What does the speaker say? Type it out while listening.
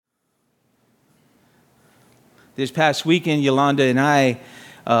This past weekend, Yolanda and I,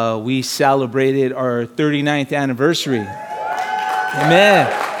 we celebrated our 39th anniversary.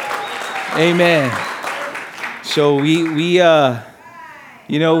 Amen. Amen. So we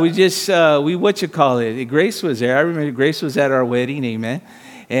Grace was there. I remember Grace was at our wedding. Amen.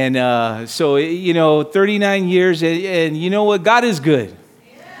 And 39 years. And you know what? God is good.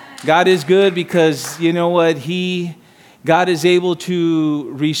 God is good because, you know what? God is able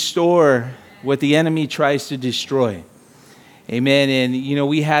to restore what the enemy tries to destroy. Amen. And,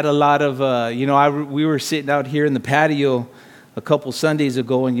 we had a lot of, we were sitting out here in the patio a couple Sundays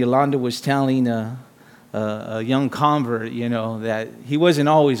ago, and Yolanda was telling a young convert, that he wasn't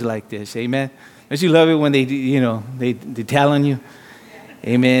always like this. Amen. Don't you love it when they telling you?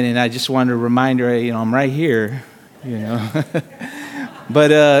 Amen. And I just wanted to remind her, I'm right here,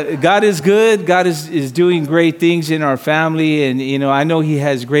 But God is good. God is doing great things in our family. And, I know He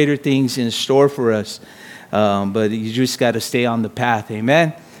has greater things in store for us. But you just got to stay on the path.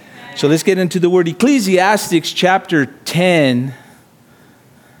 Amen? So let's get into the word. Ecclesiastes chapter 10,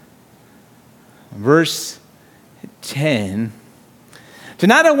 verse 10.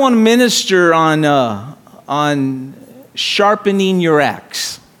 Tonight I want to minister on sharpening your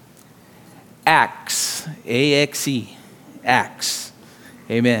axe. Axe. A-X-E. Axe.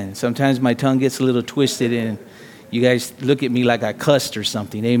 Amen. Sometimes my tongue gets a little twisted and you guys look at me like I cussed or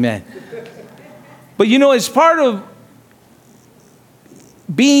something. Amen. But as part of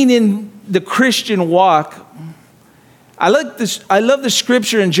being in the Christian walk, I love the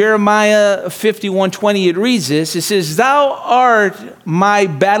scripture in Jeremiah 51:20. It reads this. It says, "Thou art my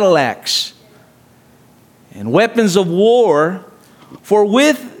battle axe and weapons of war, for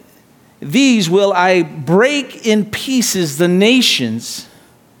with these will I break in pieces the nations,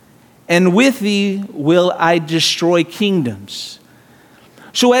 and with thee will I destroy kingdoms."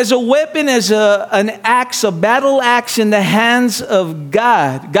 So as a weapon, as an axe, a battle axe in the hands of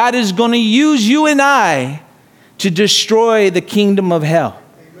God, God is going to use you and I to destroy the kingdom of hell.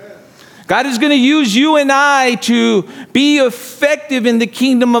 Amen. God is going to use you and I to be effective in the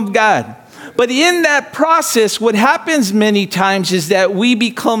kingdom of God. But in that process, what happens many times is that we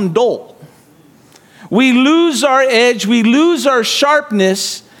become dull. We lose our edge, we lose our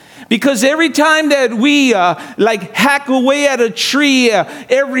sharpness, because every time that we hack away at a tree,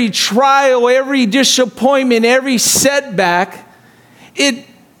 every trial, every disappointment, every setback, it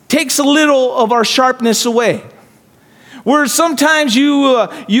takes a little of our sharpness away. Where sometimes you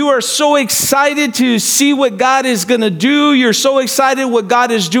are so excited to see what God is going to do. You're so excited what God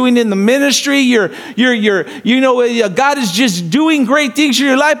is doing in the ministry. God is just doing great things in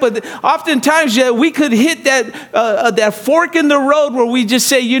your life. But oftentimes, we could hit that fork in the road where we just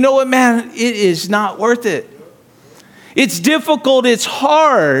say, you know what, man, it is not worth it. It's difficult. It's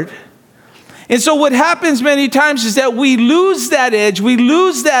hard. And so what happens many times is that we lose that edge, we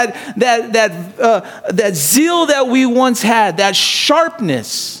lose that zeal that we once had, that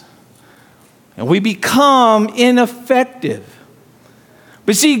sharpness, and we become ineffective.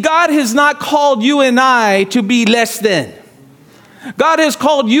 But see, God has not called you and I to be less than. God has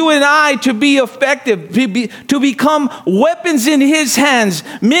called you and I to be effective, to become weapons in His hands,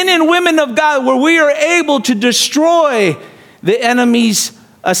 men and women of God, where we are able to destroy the enemy's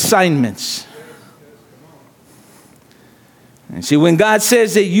assignments. And see, when God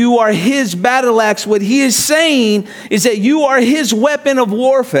says that you are His battle axe, what He is saying is that you are His weapon of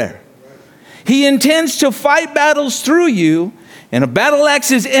warfare. He intends to fight battles through you, and a battle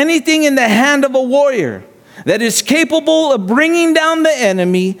axe is anything in the hand of a warrior that is capable of bringing down the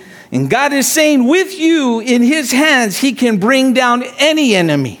enemy. And God is saying with you in His hands, He can bring down any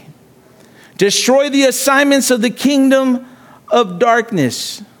enemy, destroy the assignments of the kingdom of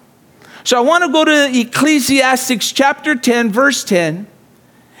darkness. So I want to go to Ecclesiastes chapter 10, verse 10,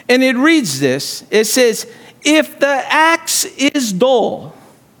 and it reads this. It says, "If the axe is dull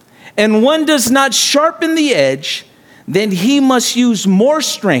and one does not sharpen the edge, then he must use more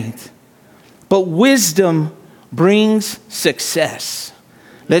strength, but wisdom brings success."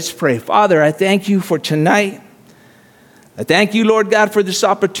 Let's pray. Father, I thank you for tonight. I thank you, Lord God, for this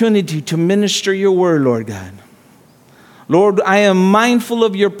opportunity to minister your word, Lord God. Lord, I am mindful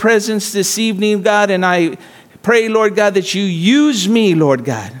of your presence this evening, God, and I pray, Lord God, that you use me, Lord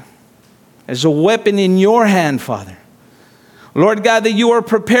God, as a weapon in your hand, Father. Lord God, that you are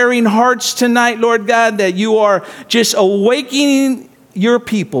preparing hearts tonight, Lord God, that you are just awakening your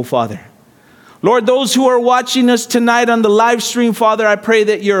people, Father. Lord, those who are watching us tonight on the live stream, Father, I pray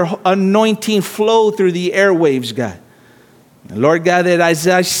that your anointing flow through the airwaves, God. And Lord God, that as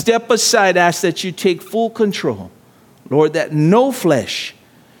I step aside, I ask that you take full control. Lord, that no flesh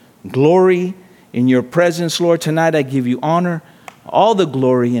glory In your presence, Lord, tonight I give you honor, all the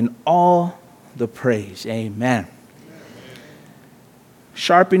glory, and all the praise. Amen.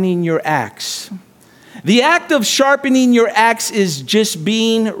 Sharpening your axe. The act of sharpening your axe is just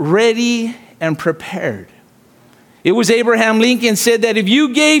being ready and prepared. It was Abraham Lincoln said that if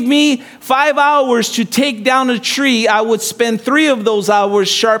you gave me 5 hours to take down a tree, I would spend 3 of those hours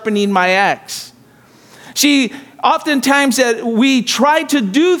sharpening my axe. See, oftentimes that we try to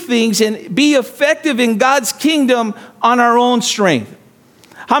do things and be effective in God's kingdom on our own strength.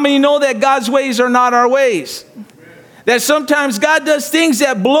 How many know that God's ways are not our ways? That sometimes God does things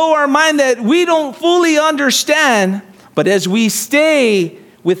that blow our mind that we don't fully understand, but as we stay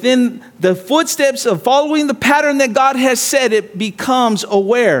within the footsteps of following the pattern that God has set, it becomes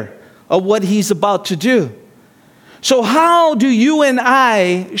aware of what He's about to do. So how do you and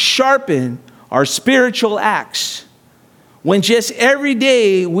I sharpen our spiritual axe when just every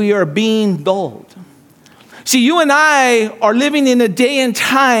day we are being dulled? See, you and I are living in a day and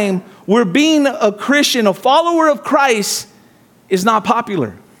time where being a Christian, a follower of Christ, is not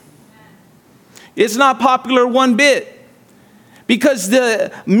popular. It's not popular one bit. Because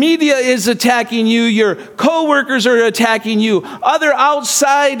the media is attacking you, your coworkers are attacking you, other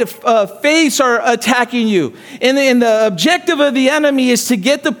outside faiths are attacking you. And the objective of the enemy is to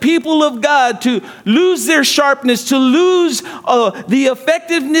get the people of God to lose their sharpness, to lose the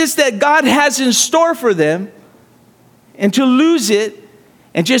effectiveness that God has in store for them, and to lose it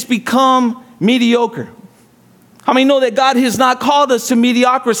and just become mediocre. How many know that God has not called us to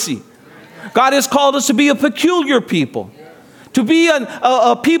mediocrity? God has called us to be a peculiar people. To be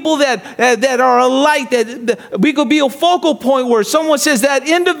a people that are a light, that we could be a focal point where someone says that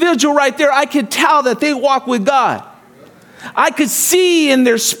individual right there, I could tell that they walk with God. I could see in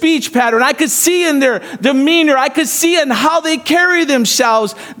their speech pattern. I could see in their demeanor. I could see in how they carry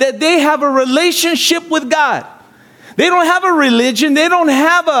themselves that they have a relationship with God. They don't have a religion. They don't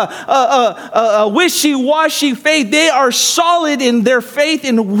have a wishy-washy faith. They are solid in their faith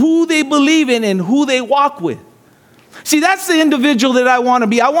in who they believe in and who they walk with. See, that's the individual that I want to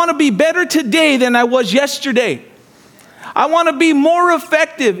be. I want to be better today than I was yesterday. I want to be more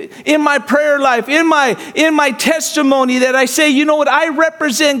effective in my prayer life, in my testimony, that I say, you know what, I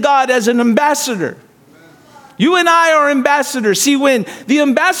represent God as an ambassador. You and I are ambassadors. See, when the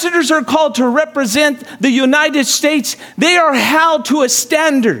ambassadors are called to represent the United States, they are held to a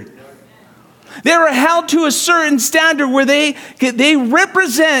standard. They are held to a certain standard where they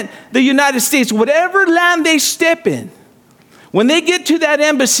represent the United States. Whatever land they step in, when they get to that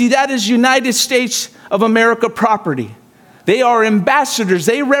embassy, that is United States of America property. They are ambassadors.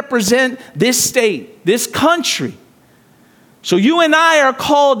 They represent this state, this country. So you and I are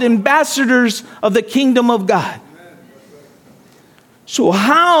called ambassadors of the kingdom of God. So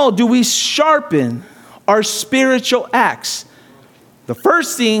how do we sharpen our spiritual axe? The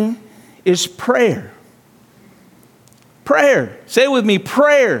first thing is prayer. Prayer. Say it with me,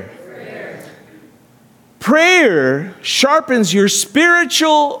 prayer. Prayer sharpens your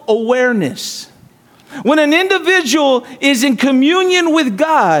spiritual awareness. When an individual is in communion with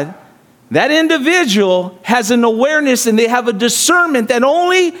God, that individual has an awareness and they have a discernment that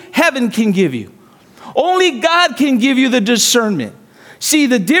only heaven can give you. Only God can give you the discernment. See,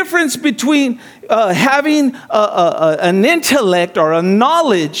 the difference between having an intellect or a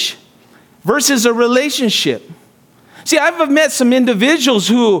knowledge versus a relationship. See, I've met some individuals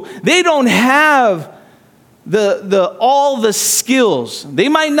who they don't have all the skills. They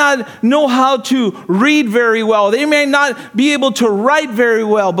might not know how to read very well. They may not be able to write very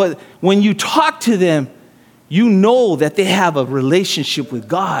well, but when you talk to them, you know that they have a relationship with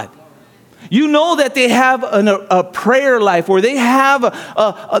God. You know that they have a prayer life where they have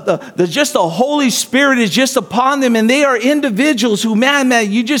just the Holy Spirit is just upon them, and they are individuals who,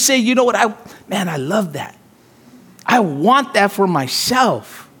 man, you just say, you know what, I love that. I want that for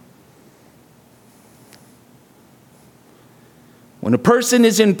myself. When a person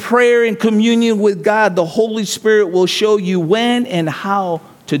is in prayer and communion with God, the Holy Spirit will show you when and how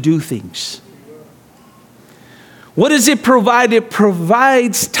to do things. What does it provide? It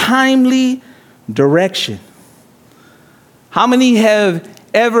provides timely direction. How many have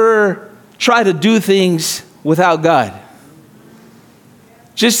ever tried to do things without God?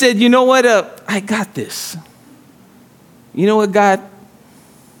 Just said, you know what, I got this. You know what, God?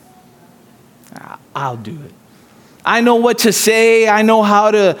 I'll do it. I know what to say. I know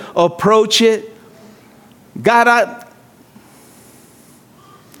how to approach it. God,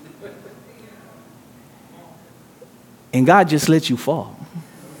 and God just lets you fall.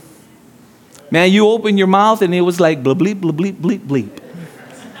 Man, you open your mouth and it was like bleep, bleep, bleep, bleep, bleep.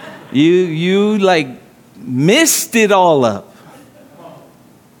 You like messed it all up.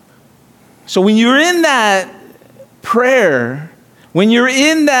 So when you're in that prayer, when you're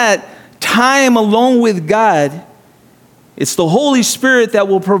in that time alone with God, it's the Holy Spirit that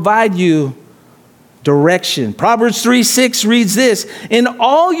will provide you direction. Proverbs 3:6 reads this: in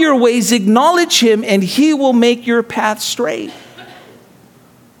all your ways acknowledge him, and he will make your path straight.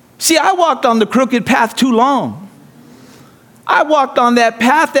 See, I walked on the crooked path too long. I walked on that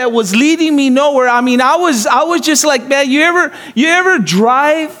path that was leading me nowhere. I mean, I was just like, man, you ever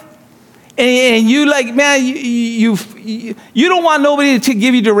drive and you like, man, you don't want nobody to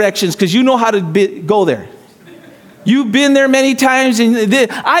give you directions because you know how to go there. You've been there many times, and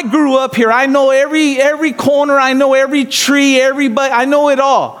I grew up here. I know every corner. I know every tree, everybody. I know it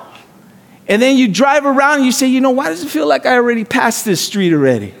all. And then you drive around and you say, you know, why does it feel like I already passed this street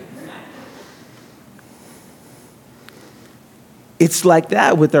already? It's like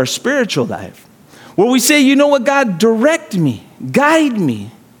that with our spiritual life, where we say, you know what, God, direct me, guide me.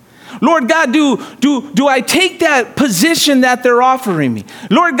 Lord God, do I take that position that they're offering me?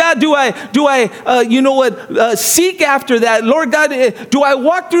 Lord God, do I seek after that? Lord God, do I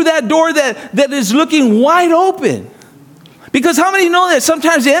walk through that door that is looking wide open? Because how many know that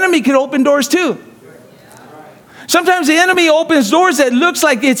sometimes the enemy can open doors too? Sometimes the enemy opens doors that looks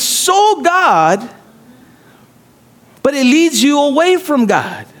like it's so God, but it leads you away from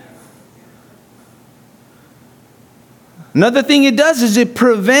God. Another thing it does is it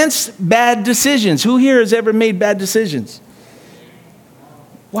prevents bad decisions. Who here has ever made bad decisions?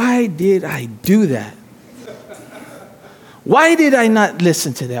 Why did I do that? Why did I not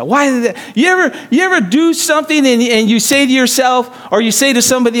listen to that? Why did that? You ever do something and you say to yourself, or you say to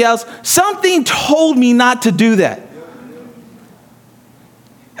somebody else, something told me not to do that.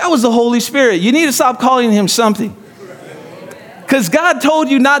 That was the Holy Spirit. You need to stop calling him something. Because God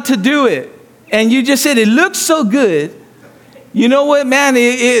told you not to do it. And you just said, it looks so good. You know what, man?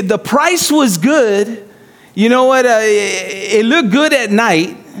 The price was good. You know what? It looked good at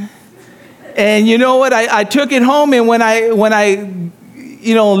night. And you know what? I took it home, and when I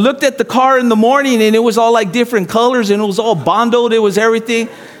looked at the car in the morning, and it was all like different colors, and it was all bondoed. It was everything.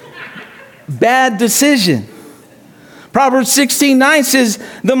 Bad decision. Proverbs 16:9 says,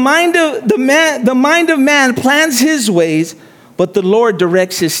 the mind of man plans his ways, but the Lord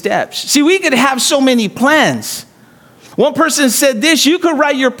directs his steps. See, we could have so many plans. One person said this: you could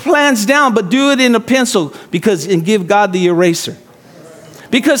write your plans down, but do it in a pencil and give God the eraser.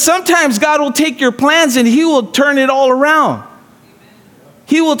 Because sometimes God will take your plans and he will turn it all around.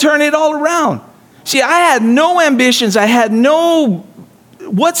 He will turn it all around. See, I had no ambitions. I had no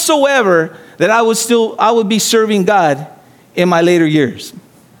whatsoever that I would be serving God in my later years.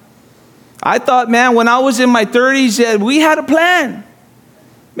 I thought, man, when I was in my 30s, that we had a plan.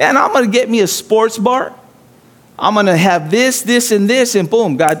 Man, I'm going to get me a sports bar. I'm going to have this, and this, and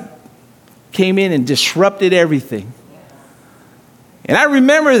boom, God came in and disrupted everything. And I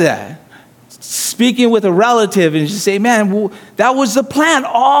remember that, speaking with a relative, and just say, man, well, that was the plan.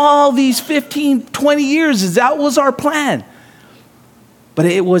 All these 15, 20 years, that was our plan. But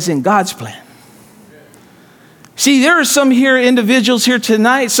it wasn't God's plan. See, there are some individuals here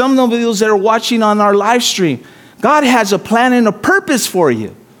tonight, some of those that are watching on our live stream. God has a plan and a purpose for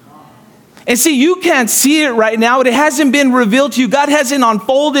you. And see, you can't see it right now. It hasn't been revealed to you. God hasn't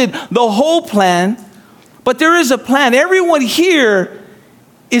unfolded the whole plan. But there is a plan. Everyone here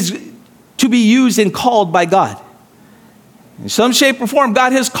is to be used and called by God. In some shape or form,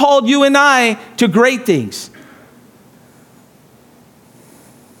 God has called you and I to great things.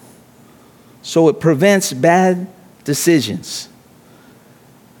 So it prevents bad decisions.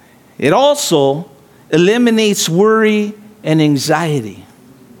 It also eliminates worry and anxiety.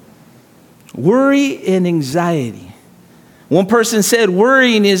 Worry and anxiety. One person said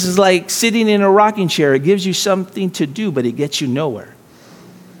worrying is like sitting in a rocking chair. It gives you something to do, but it gets you nowhere.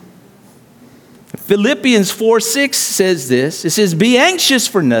 Philippians 4:6 says this. It says, be anxious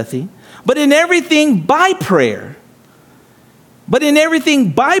for nothing, but in everything by prayer. But in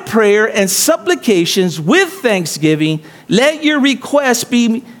everything by prayer and supplications with thanksgiving, let your requests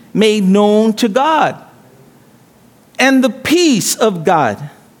be made known to God. And the peace of God,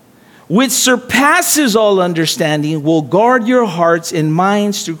 which surpasses all understanding, will guard your hearts and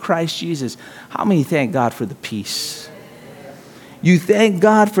minds through Christ Jesus. How many thank God for the peace? You thank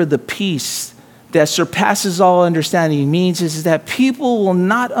God for the peace that surpasses all understanding. Means is that people will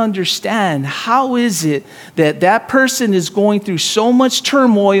not understand how is it that that person is going through so much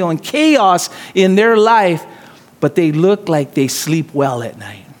turmoil and chaos in their life, but they look like they sleep well at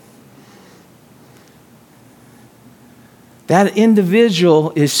night. that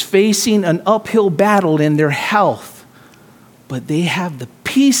individual is facing an uphill battle in their health, but they have the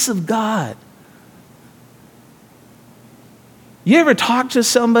peace of God. You ever talk to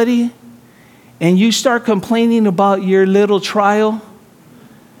somebody and you start complaining about your little trial,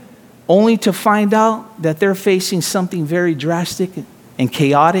 only to find out that they're facing something very drastic and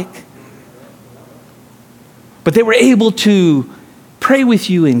chaotic? But they were able to pray with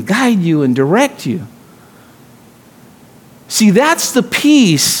you and guide you and direct you. See, that's the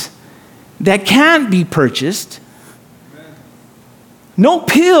peace that can't be purchased. No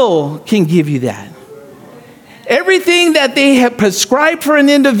pill can give you that. Everything that they have prescribed for an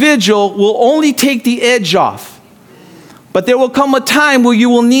individual will only take the edge off. But there will come a time where you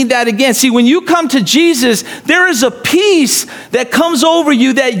will need that again. See, when you come to Jesus, there is a peace that comes over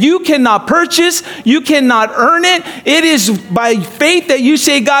you that you cannot purchase. You cannot earn it. It is by faith that you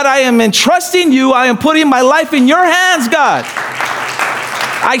say, God, I am entrusting you. I am putting my life in your hands, God.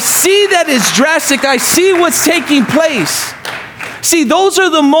 I see that it's drastic. I see what's taking place. See, those are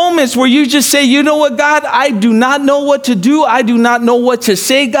the moments where you just say, you know what, God, I do not know what to do. I do not know what to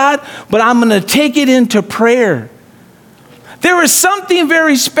say, God, but I'm going to take it into prayer. There is something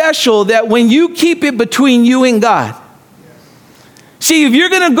very special that when you keep it between you and God. See, if you're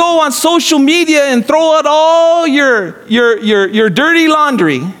going to go on social media and throw out all your dirty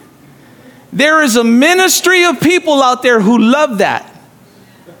laundry, there is a ministry of people out there who love that.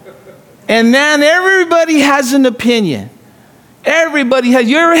 And then everybody has an opinion. Everybody has.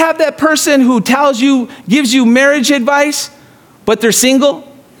 You ever have that person who gives you marriage advice, but they're single?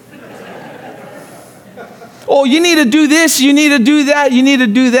 Oh, you need to do this, you need to do that, you need to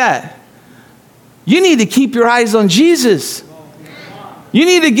do that. You need to keep your eyes on Jesus. You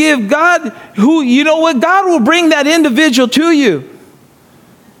need to give God you know what? God will bring that individual to you.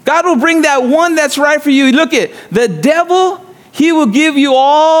 God will bring that one that's right for you. Look at the devil, he will give you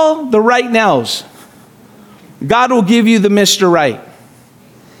all the right nows. God will give you the Mr. Right.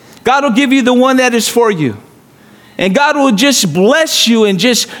 God will give you the one that is for you. And God will just bless you and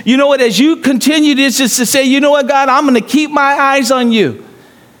just, you know what, as you continue this, is to say, you know what, God, I'm going to keep my eyes on you.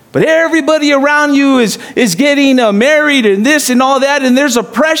 But everybody around you is getting married and this and all that, and there's a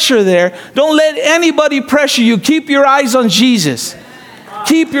pressure there. Don't let anybody pressure you. Keep your eyes on Jesus.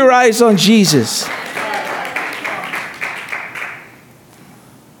 Keep your eyes on Jesus.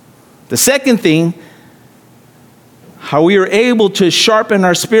 The second thing, how we are able to sharpen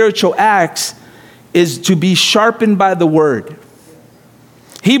our spiritual axe, is to be sharpened by the word.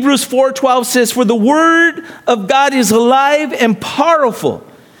 Hebrews 4:12 says, for the word of God is alive and powerful.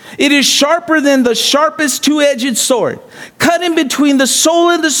 It is sharper than the sharpest two-edged sword, cutting between the soul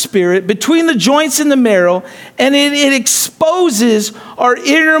and the spirit, between the joints and the marrow, and it exposes our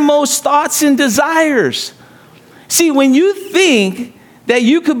innermost thoughts and desires. See, when you think that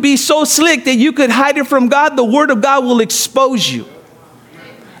you could be so slick that you could hide it from God, the word of God will expose you.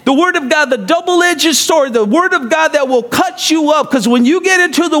 The word of God, the double-edged sword, the word of God that will cut you up. Because when you get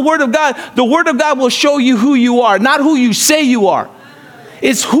into the word of God will show you who you are, not who you say you are.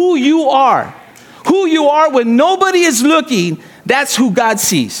 It's who you are. Who you are when nobody is looking, that's who God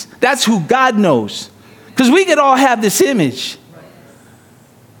sees. That's who God knows. Because we could all have this image.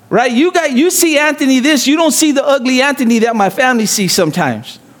 Right? You see Anthony this, you don't see the ugly Anthony that my family sees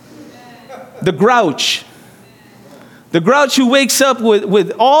sometimes. The grouch. The grouch who wakes up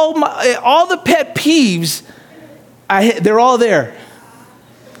with all the pet peeves, they're all there.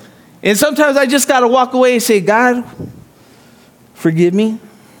 And sometimes I just got to walk away and say, God, forgive me.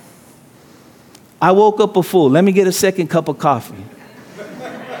 I woke up a fool. Let me get a second cup of coffee.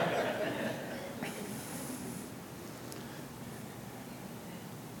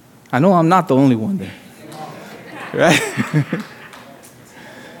 I know I'm not the only one there. Right?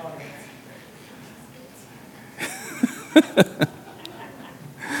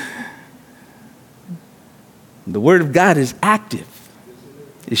 The word of God is active.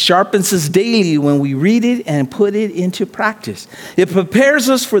 It sharpens us daily when we read it and put it into practice. It prepares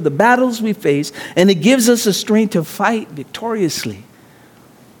us for the battles we face, and it gives us the strength to fight victoriously.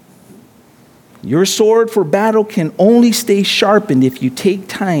 Your sword for battle can only stay sharpened if you take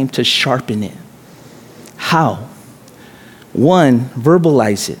time to sharpen it. How? 1,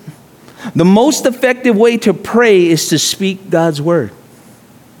 verbalize it. The most effective way to pray is to speak God's word.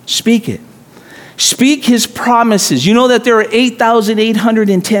 Speak it. Speak his promises. You know that there are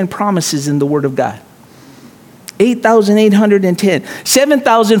 8,810 promises in the word of God. 8,810.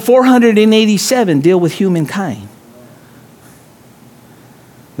 7,487 deal with humankind.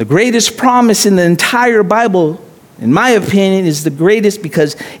 The greatest promise in the entire Bible, in my opinion, is the greatest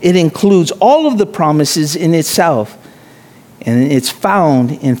because it includes all of the promises in itself. And it's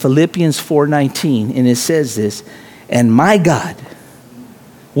found in Philippians 4:19. And it says this, and my God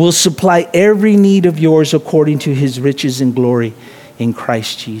will supply every need of yours according to his riches and glory in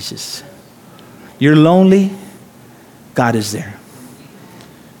Christ Jesus. You're lonely, God is there.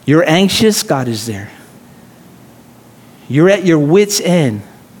 You're anxious, God is there. You're at your wit's end,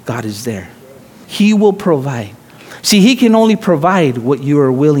 God is there. He will provide. See, he can only provide what you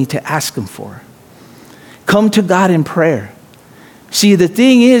are willing to ask him for. Come to God in prayer. See, the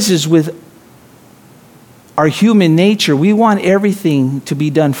thing is with our human nature, we want everything to be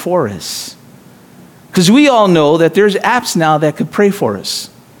done for us. Because we all know that there's apps now that could pray for us.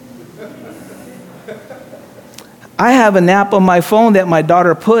 I have an app on my phone that my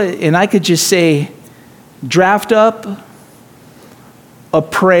daughter put, and I could just say, draft up a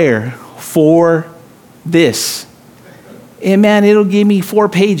prayer for this. And man, it'll give me 4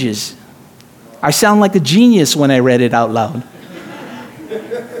 pages. I sound like a genius when I read it out loud.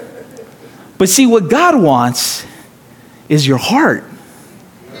 But see, what God wants is your heart.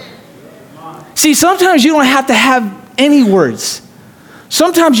 See, sometimes you don't have to have any words.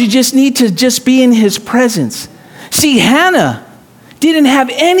 Sometimes you just need to just be in his presence. See, Hannah didn't have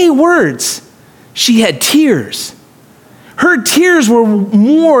any words. She had tears. Her tears were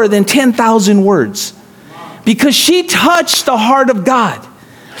more than 10,000 words because she touched the heart of God.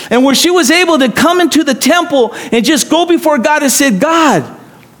 And where she was able to come into the temple and just go before God and said, God,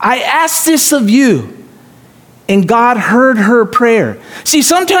 I ask this of you. And God heard her prayer. See,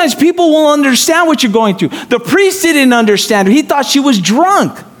 sometimes people won't understand what you're going through. The priest didn't understand her. He thought she was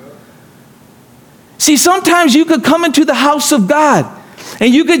drunk. See, sometimes you could come into the house of God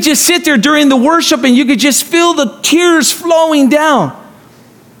and you could just sit there during the worship and you could just feel the tears flowing down.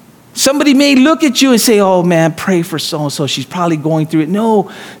 Somebody may look at you and say, oh man, pray for so-and-so. She's probably going through it.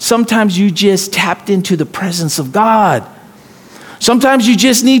 No, sometimes you just tapped into the presence of God. Sometimes you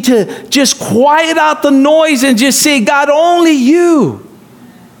just need to just quiet out the noise and just say, God, only you.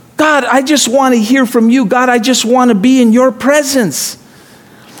 God, I just want to hear from you. God, I just want to be in your presence.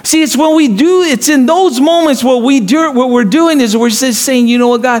 See, it's when we do, it's in those moments what we're doing is we're just saying, you know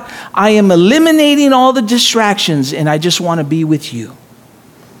what, God, I am eliminating all the distractions and I just want to be with you.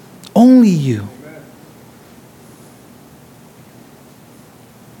 Only you.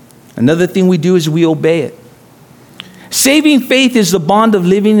 Another thing we do is we obey it. Saving faith is the bond of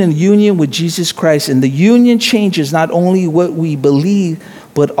living in union with Jesus Christ. And the union changes not only what we believe,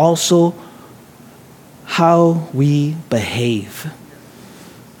 but also how we behave.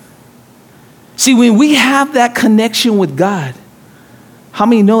 See, when we have that connection with God, how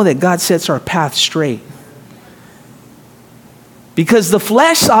many know that God sets our path straight? Because the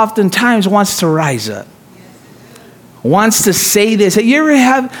flesh oftentimes wants to rise up. Wants to say this. You ever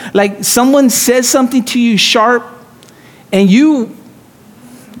have, like, someone says something to you sharp, and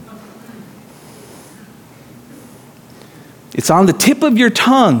it's on the tip of your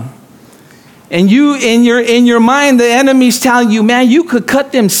tongue. And you, in your mind, the enemy's telling you, man, you could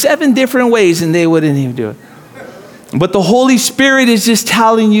cut them 7 different ways and they wouldn't even do it. But the Holy Spirit is just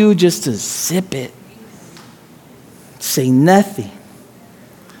telling you just to zip it. Say nothing.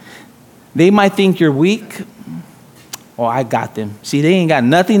 They might think you're weak. Oh, I got them. See, they ain't got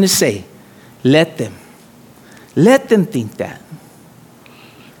nothing to say. Let them. Let them think that.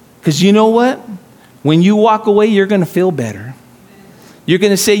 Because you know what? When you walk away, you're going to feel better. You're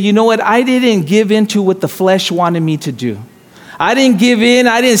going to say, you know what? I didn't give in to what the flesh wanted me to do. I didn't give in.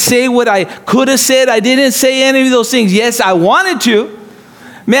 I didn't say what I could have said. I didn't say any of those things. Yes, I wanted to.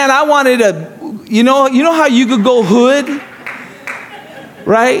 Man, I wanted to, you know how you could go hood?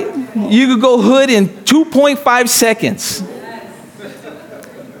 Right? You could go hood in 2.5 seconds.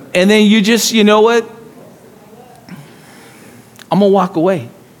 And then you just, you know what? I'm going to walk away.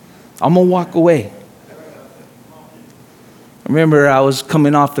 I'm going to walk away. I remember I was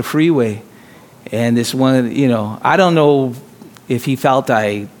coming off the freeway, and this one, I don't know if he felt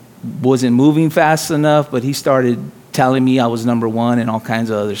I wasn't moving fast enough, but he started telling me I was number one and all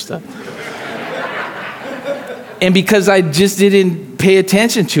kinds of other stuff. And because I just didn't pay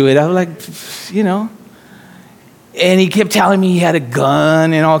attention to it, I was like, And he kept telling me he had a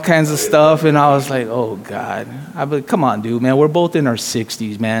gun and all kinds of stuff, and I was like, oh, God. Come on, dude, man. We're both in our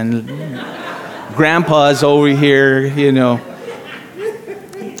 60s, man. Grandpa's over here,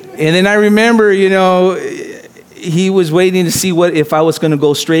 And then I remember, he was waiting to see if I was going to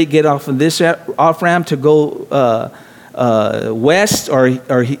go straight, get off of this off-ramp to go west or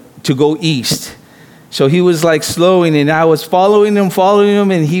to go east. So he was like slowing, and I was following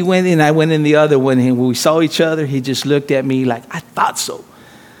him, and he went in, I went in the other one. And when we saw each other, he just looked at me like, I thought so.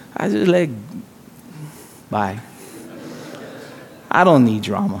 I just like, bye. I don't need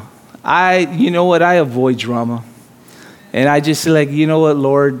drama. You know what? I avoid drama. And I just like, you know what,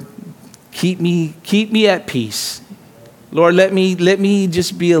 Lord, keep me at peace. Lord, let me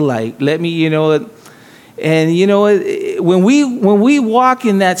just be a light. Let me, you know what? And you know what? When we walk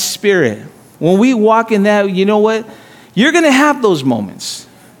in that spirit, when we walk in that, you know what? You're going to have those moments.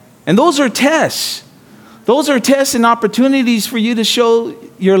 And those are tests. Those are tests and opportunities for you to show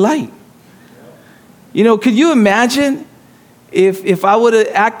your light. You know, could you imagine if I would have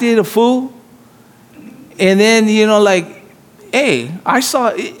acted a fool and then, you know, like, hey, I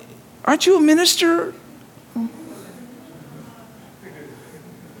saw, aren't you a minister?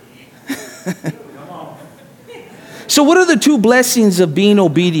 So what are the two blessings of being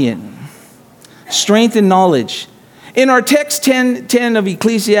obedient? Strength and knowledge. In our text 10 of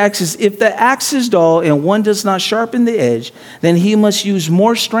Ecclesiastes, if the axe is dull and one does not sharpen the edge, then he must use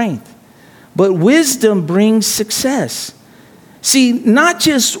more strength. But wisdom brings success. See, not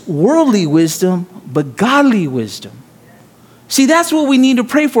just worldly wisdom, but godly wisdom. See, that's what we need to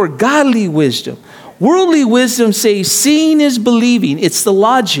pray for, godly wisdom. Worldly wisdom says seeing is believing. It's the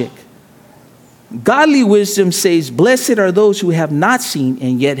logic. Godly wisdom says, blessed are those who have not seen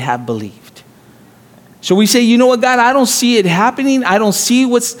and yet have believed. So we say, you know what, God, I don't see it happening. I don't see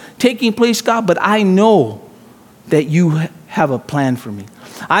what's taking place, God, but I know that you have a plan for me.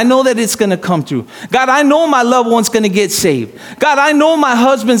 I know that it's going to come through. God, I know my loved one's going to get saved. God, I know my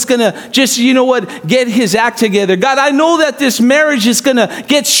husband's going to just, you know what, get his act together. God, I know that this marriage is going to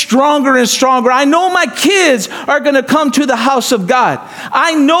get stronger and stronger. I know my kids are going to come to the house of God.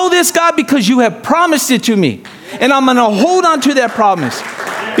 I know this, God, because you have promised it to me. And I'm going to hold on to that promise.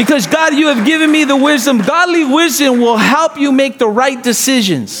 Because, God, you have given me the wisdom. Godly wisdom will help you make the right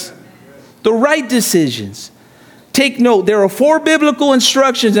decisions. The right decisions. Take note, there are 4 biblical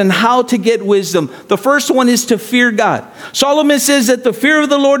instructions on how to get wisdom. The first one is to fear God. Solomon says that the fear of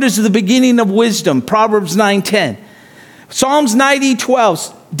the Lord is the beginning of wisdom. Proverbs 9:10. Psalms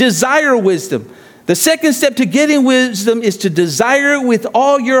 90:12. Desire wisdom. The second step to getting wisdom is to desire it with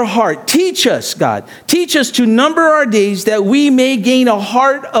all your heart. Teach us, God. Teach us to number our days that we may gain a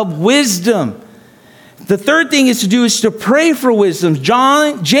heart of wisdom. The third thing is to pray for wisdom.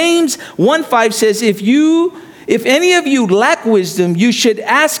 James 1:5 says, if any of you lack wisdom, you should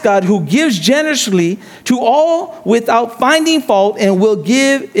ask God, who gives generously to all without finding fault, and will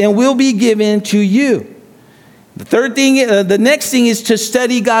be given to you. The next thing is to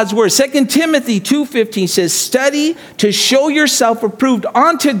study God's word. 2 Timothy 2:15 says, study to show yourself approved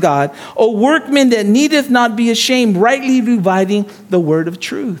unto God, a workman that needeth not be ashamed, rightly dividing the word of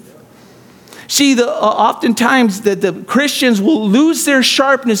truth. See, oftentimes the Christians will lose their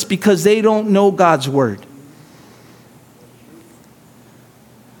sharpness because they don't know God's word.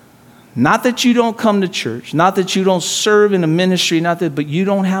 Not that you don't come to church, not that you don't serve in a ministry, but you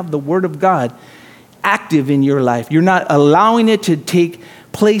don't have the word of God active in your life. You're not allowing it to take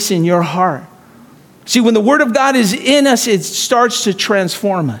place in your heart. See, when the word of God is in us, it starts to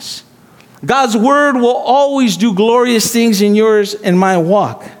transform us. God's word will always do glorious things in yours and my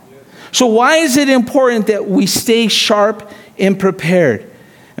walk. So why is it important that we stay sharp and prepared?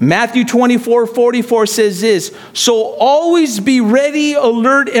 Matthew 24:44 says this, so always be ready,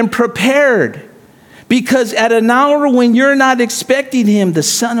 alert, and prepared, because at an hour when you're not expecting him, the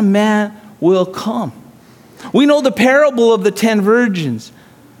Son of Man will come. We know the parable of the 10 virgins,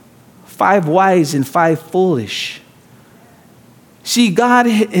 5 wise and 5 foolish. See, God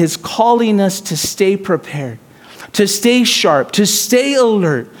is calling us to stay prepared, to stay sharp, to stay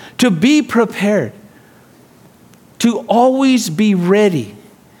alert, to be prepared, to always be ready,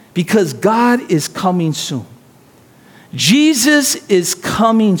 because God is coming soon. Jesus is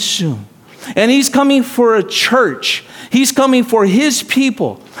coming soon. And he's coming for a church. He's coming for his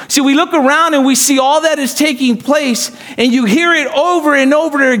people. See, we look around and we see all that is taking place, and you hear it over and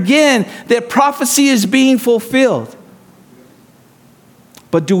over again that prophecy is being fulfilled.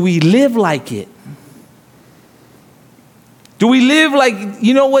 But do we live like it? Do we live like,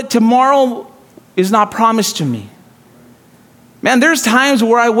 you know what, tomorrow is not promised to me? Man, there's times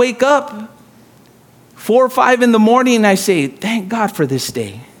where I wake up 4 or 5 in the morning and I say, thank God for this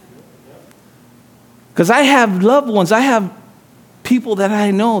day. Because I have loved ones, I have people that I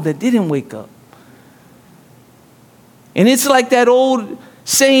know that didn't wake up. And it's like that old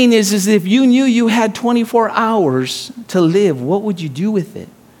saying is if you knew you had 24 hours to live, what would you do with it?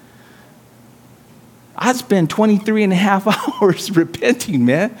 I'd spend 23 and a half hours repenting,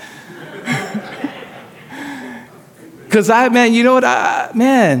 man. Because you know what,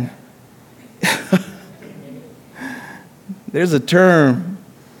 there's a term.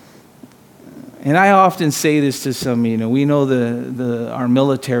 And I often say this to some, we know our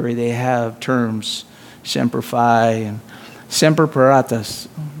military, they have terms, Semper Fi and Semper Paratus.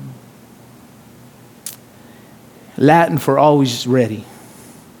 Latin for always ready.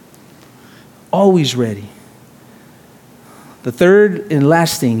 Always ready. The third and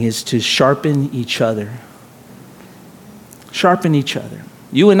last thing is to sharpen each other. Sharpen each other.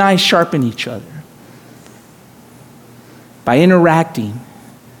 You and I sharpen each other. By interacting,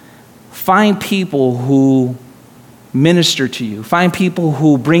 find people who minister to you. Find people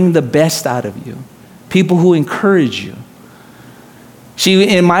who bring the best out of you. People who encourage you.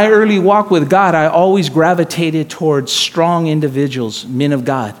 See, in my early walk with God, I always gravitated towards strong individuals, men of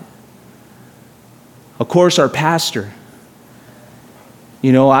God. Of course, our pastor.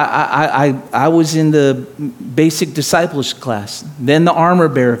 I was in the basic discipleship class, then the armor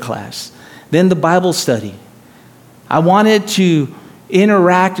bearer class, then the Bible study. I wanted to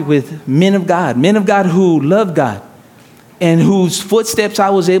interact with men of God who loved God and whose footsteps I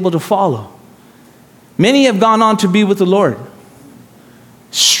was able to follow. Many have gone on to be with the Lord.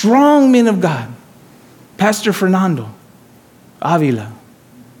 Strong men of God. Pastor Fernando Avila,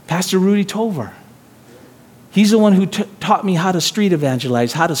 Pastor Rudy Tovar. He's the one who taught me how to street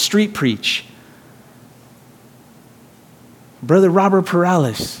evangelize, how to street preach. Brother Robert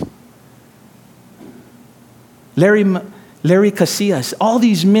Perales, Larry Casillas, all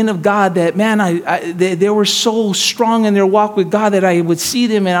these men of God that, man, they were so strong in their walk with God that I would see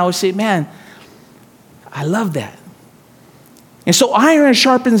them and I would say, man, I love that. And so iron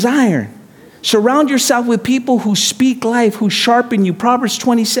sharpens iron. Surround yourself with people who speak life, who sharpen you. Proverbs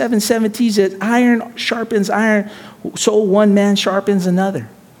 27:17 says, iron sharpens iron, so one man sharpens another.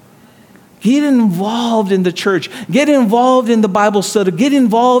 Get involved in the church. Get involved in the Bible study. Get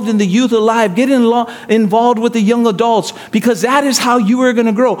involved in the youth alive. Get involved with the young adults, because that is how you are going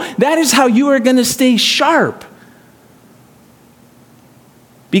to grow. That is how you are going to stay sharp.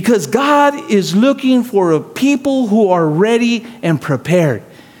 Because God is looking for a people who are ready and prepared.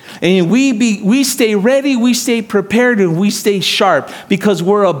 And we stay ready, we stay prepared, and we stay sharp, because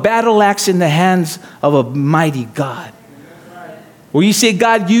we're a battle axe in the hands of a mighty God. Where you say,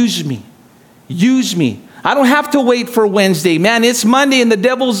 God, use me. Use me. I don't have to wait for Wednesday. Man, it's Monday and the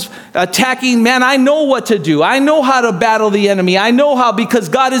devil's attacking. Man, I know what to do. I know how to battle the enemy. I know how, because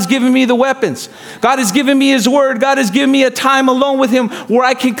God has given me the weapons. God has given me his word. God has given me a time alone with him where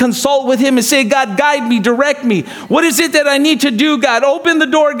I can consult with him and say, God, guide me, direct me. What is it that I need to do, God? Open the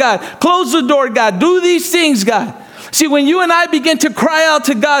door, God. Close the door, God. Do these things, God. See, when you and I begin to cry out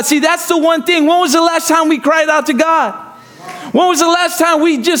to God, see, that's the one thing. When was the last time we cried out to God? When was the last time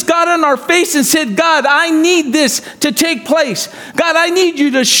we just got on our face and said, God, I need this to take place. God, I need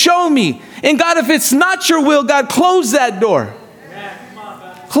you to show me. And God, if it's not your will, God, close that door.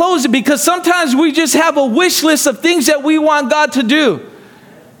 Close it, because sometimes we just have a wish list of things that we want God to do.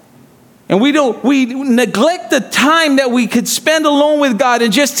 And we neglect the time that we could spend alone with God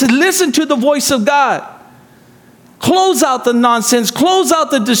and just to listen to the voice of God. Close out the nonsense. Close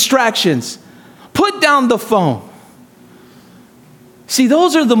out the distractions. Put down the phone. See,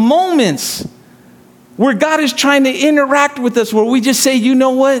 those are the moments where God is trying to interact with us, where we just say, you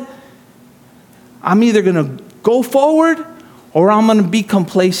know what? I'm either going to go forward or I'm going to be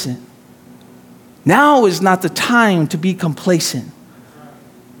complacent. Now is not the time to be complacent.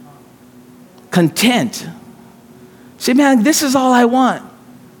 Content. Say, man, this is all I want.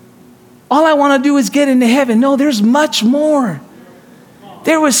 All I want to do is get into heaven. No, there's much more.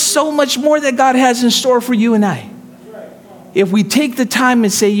 There was so much more that God has in store for you and I. If we take the time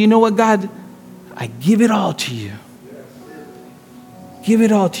and say, you know what, God, I give it all to you. Give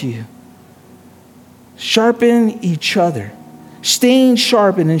it all to you. Sharpen each other. Staying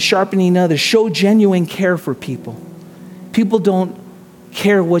sharpened and sharpening others. Show genuine care for people. People don't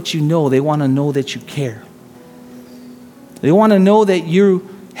care what you know. They want to know that you care. They want to know that you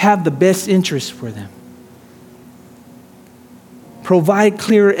have the best interest for them. Provide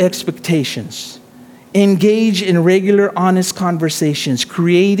clear expectations. Engage in regular, honest conversations.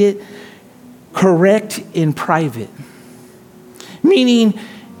 Create it, correct in private. Meaning,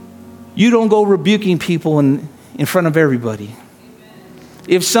 you don't go rebuking people in front of everybody.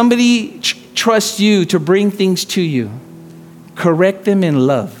 If somebody trusts you to bring things to you, correct them in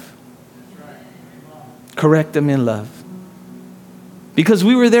love. Correct them in love. Because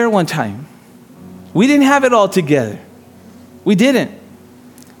we were there one time. We didn't have it all together. We didn't.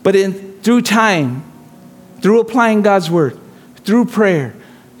 But through time, through applying God's word, through prayer,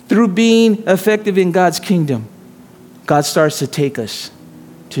 through being effective in God's kingdom, God starts to take us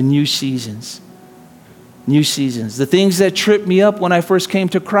to new seasons. New seasons. The things that tripped me up when I first came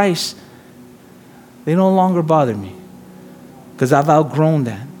to Christ, They no longer bother me because I've outgrown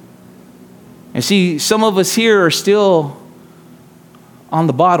that. And see, some of us here are still on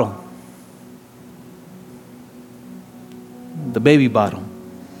the bottle, the baby bottle.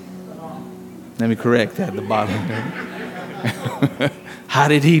 Let me correct that, the bottle. How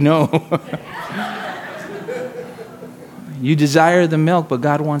did he know? You desire the milk, but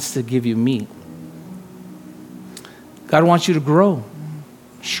God wants to give you meat. God wants you to grow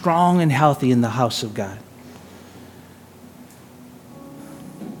strong and healthy in the house of God.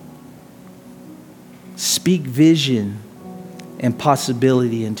 Speak vision and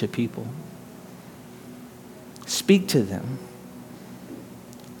possibility into people. Speak to them.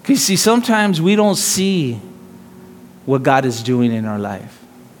 Because see, sometimes we don't see what God is doing in our life.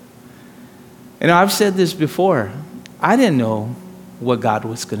 And I've said this before. I didn't know what God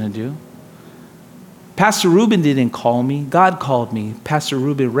was going to do. Pastor Ruben didn't call me. God called me. Pastor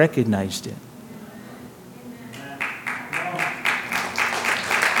Ruben recognized it.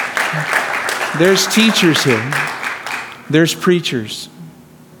 There's teachers here. There's preachers.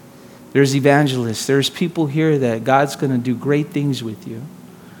 There's evangelists. There's people here that God's going to do great things with you.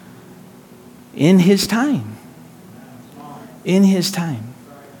 In His time. In His time.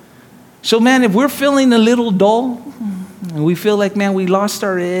 So, man, if we're feeling a little dull, and we feel like, man, we lost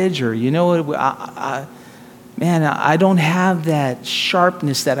our edge, or, you know, man, I don't have that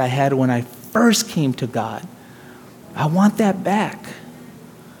sharpness that I had when I first came to God. I want that back.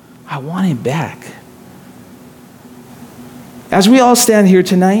 I want it back. As we all stand here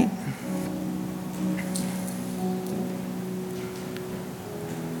tonight,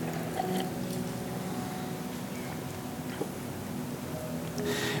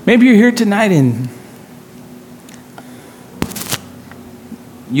 maybe you're here tonight and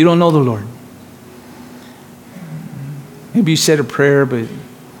you don't know the Lord. Maybe you said a prayer, but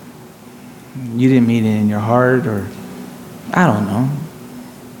you didn't mean it in your heart, or I don't know.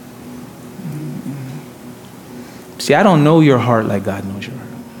 See, I don't know your heart like God knows your heart.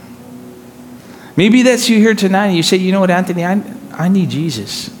 Maybe that's you here tonight and you say, you know what, Anthony, I need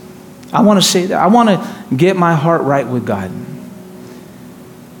Jesus. I want to say that. I want to get my heart right with God.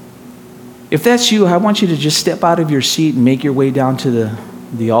 If that's you, I want you to just step out of your seat and make your way down to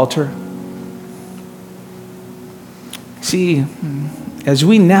the altar. See, as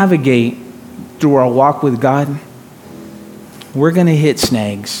we navigate through our walk with God, we're going to hit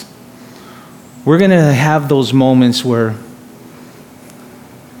snags. We're going to have those moments where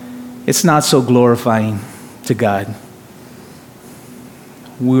it's not so glorifying to God.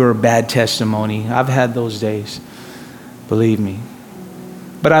 We were a bad testimony. I've had those days, believe me.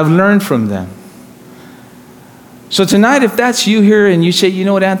 But I've learned from them. So tonight, if that's you here and you say, you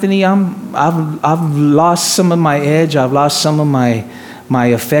know what, Anthony, I've lost some of my edge. I've lost some of my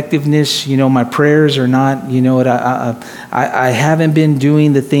effectiveness. You know, my prayers are not, you know what, I haven't been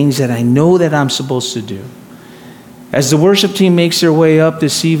doing the things that I know that I'm supposed to do. As the worship team makes their way up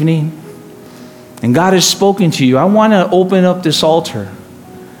this evening, and God has spoken to you, I want to open up this altar.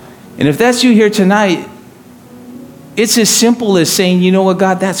 And if that's you here tonight, it's as simple as saying, you know what,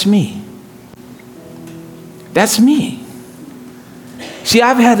 God, that's me. That's me. See,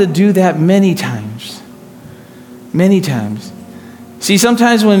 I've had to do that many times. Many times. See,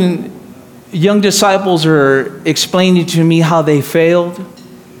 sometimes when young disciples are explaining to me how they failed,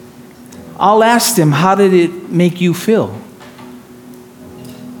 I'll ask them, how did it make you feel?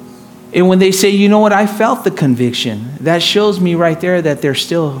 And when they say, you know what, I felt the conviction, that shows me right there that they're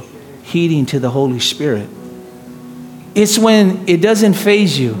still heeding to the Holy Spirit. It's when it doesn't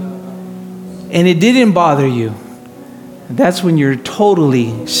faze you and it didn't bother you. That's when you're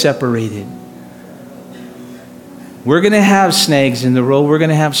totally separated. We're going to have snags in the road. We're going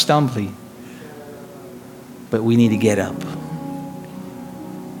to have stumbling. But we need to get up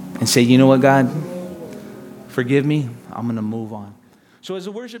and say, you know what, God, forgive me. I'm going to move on. So as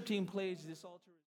the worship team plays this altar.